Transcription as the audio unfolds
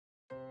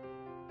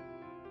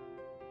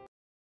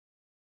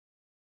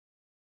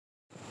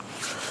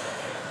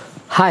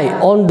Hi,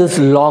 on this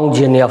long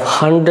journey of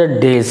 100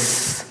 days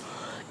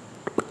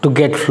to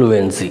get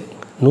fluency,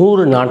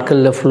 100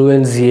 நாட்களில்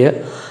fluency-யை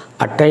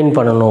attain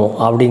பண்ணணும்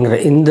அப்படிங்கிற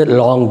இந்த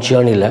long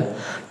journey-ல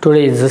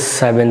today is the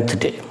 7th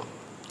day.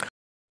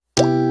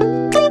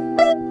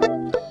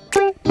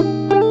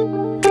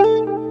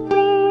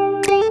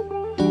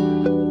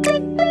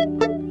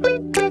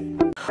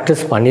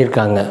 Practice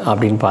பண்ணியிருக்காங்க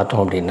அப்படின்னு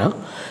பார்த்தோம் அப்படின்னா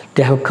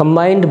they have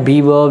combined be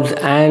verbs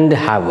and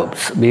have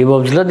verbs. Be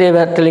verbs they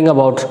were telling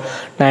about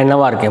நான்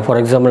என்னவா இருக்கேன். For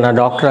example, நான்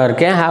டாக்டராக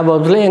இருக்கேன். Have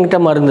verbs என்கிட்ட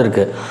மருந்து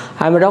இருக்கு.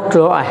 I am a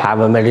doctor. I have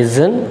a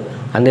medicine.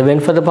 And they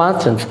went for the past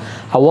tense.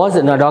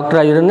 நான்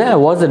டாக்டராக இருந்தேன். I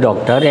was a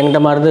doctor.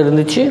 என்கிட்ட மருந்து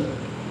இருந்துச்சு.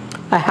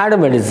 I had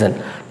a medicine.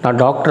 நான்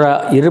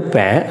டாக்டராக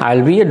இருப்பேன்.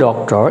 I'll be a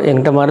doctor.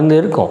 என்கிட்ட மருந்து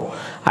இருக்கும்.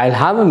 I'll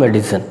have a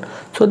medicine.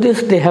 So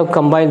this they have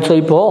combined. So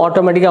இப்போ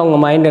ஆட்டோமேட்டிக்காக அவங்க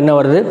மைண்ட் என்ன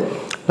வருது,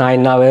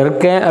 நான்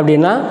இருக்கேன்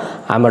அப்படின்னா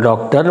ஐம் அ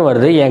டாக்டர்னு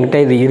வருது, என்கிட்ட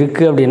இது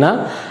இருக்குது அப்படின்னா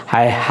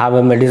ஐ ஹாவ்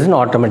அ மெடிசன்.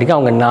 ஆட்டோமேட்டிக்காக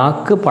அவங்க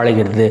நாக்கு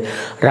பழகிடுது.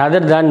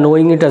 Rather than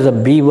knowing it as a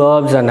B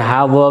verbs and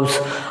have verbs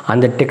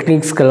அந்த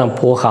டெக்னிக்ஸ்க்கெல்லாம்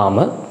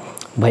போகாமல்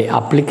by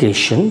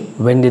application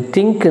when the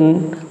think in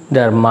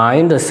their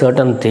mind a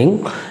certain thing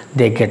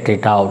they get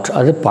it out.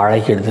 அது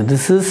பழகிடுது.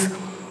 This is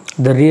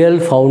the real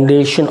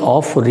foundation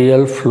of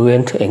real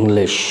fluent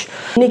English.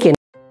 இன்னைக்கு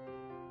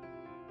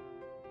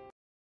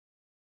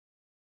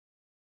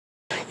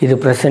இது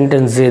present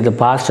tens, இது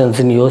past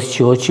டென்ஸுன்னு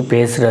யோசிச்சு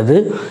பேசுகிறது,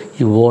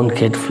 you won't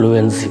get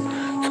fluency.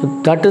 So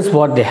that is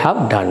what they have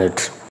done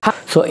it.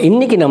 So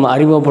இன்றைக்கி நம்ம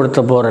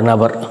அறிமுகப்படுத்த போகிற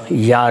நபர்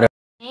யார்?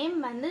 நேம்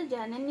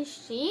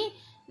ஜனனிஸ்ரீ.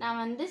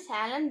 நான்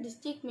சேலம்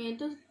டிஸ்ட்ரிக்ட்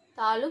மேட்டூர்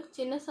தாலுக்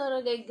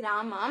சின்னசோரகை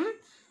கிராமம்.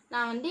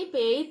 நான் இப்போ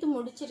 8th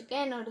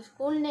முடிச்சிருக்கேன். என்னோடய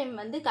school name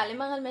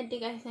கலிமங்கல்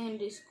matric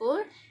secondary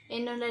school.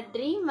 என்னோடய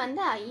ட்ரீம்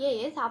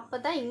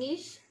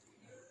ஐஏஎஸ்.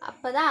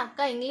 அப்போ தான்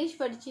அக்கா இங்கிலீஷ்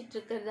படிச்சுட்டு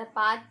இருக்கிறத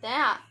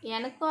பார்த்தேன்.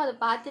 எனக்கும் அதை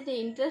பார்த்துட்டு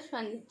இன்ட்ரெஸ்ட்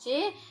வந்துச்சு.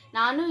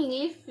 நானும்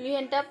இங்கிலீஷ்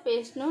ஃப்ளூயண்ட்டாக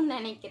பேசணும்னு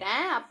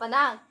நினைக்கிறேன். அப்போ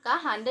தான் அக்கா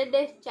 100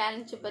 days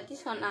சேலஞ்சை பற்றி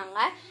சொன்னாங்க.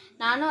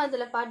 நானும்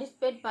அதில்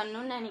பார்ட்டிசிபேட்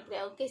பண்ணணும்னு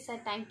நினைக்கிறேன். Okay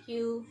sir,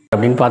 thank you.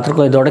 அப்படின்னு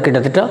பார்த்துருக்கோம். இதோட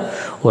கிட்டத்தட்ட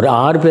ஒரு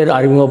 6 பேர்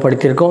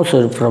அறிமுகப்படுத்தியிருக்கோம்.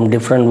 So from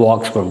different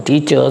walks, from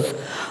teachers,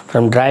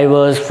 from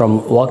drivers, from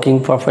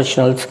working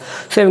professionals.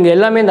 So இவங்க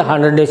எல்லாமே இந்த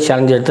 100 days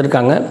சேலஞ்ச்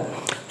எடுத்திருக்காங்க.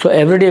 So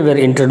every day we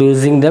are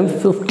introducing them.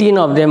 15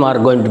 of them are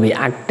going to be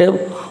active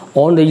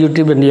on the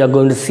YouTube and you are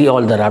going to see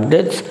all their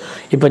updates.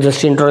 இப்போ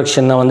just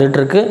introduction தான் வந்துட்டு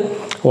இருக்கு.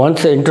 Once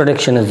the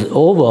introduction is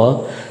over,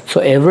 so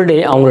every day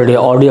அவங்களுடைய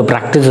audio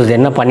practices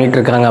என்ன பண்ணிட்டு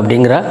இருக்காங்க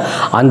அப்படிங்கிற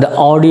அந்த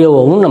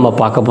ஆடியோவும் நம்ம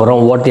பார்க்க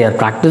போகிறோம். What they are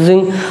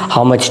practicing,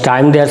 how much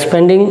time they are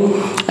spending,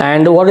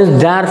 and what is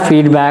their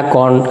feedback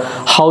on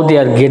how they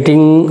are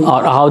getting or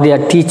how they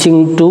are teaching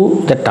to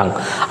the tongue.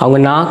 அவங்க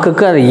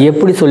நாக்குக்கு அதை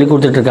எப்படி சொல்லி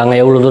கொடுத்துட்ருக்காங்க,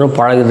 எவ்வளோ தூரம்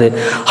பழகுது,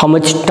 how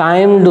much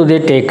time do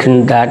they take in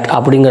that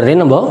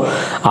அப்படிங்கிறதையும் நம்ம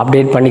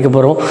அப்டேட் பண்ணிக்க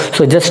போகிறோம்.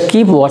 ஸோ ஜஸ்ட்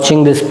கீப்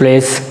வாட்சிங் திஸ்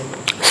பிளேஸ்.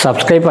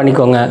 சப்ஸ்கிரைப்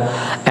பண்ணிக்கோங்க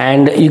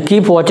அண்ட் யூ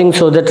கீப் வாட்சிங்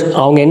ஸோ தட்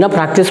அவங்க என்ன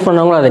ப்ராக்டிஸ்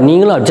பண்ணாங்களோ அதை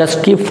நீங்களும் just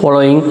keep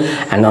following.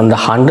 And on the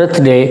 100th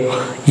day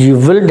you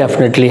will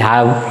definitely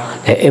have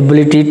the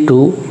ability to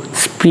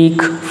speak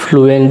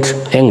fluent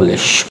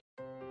English.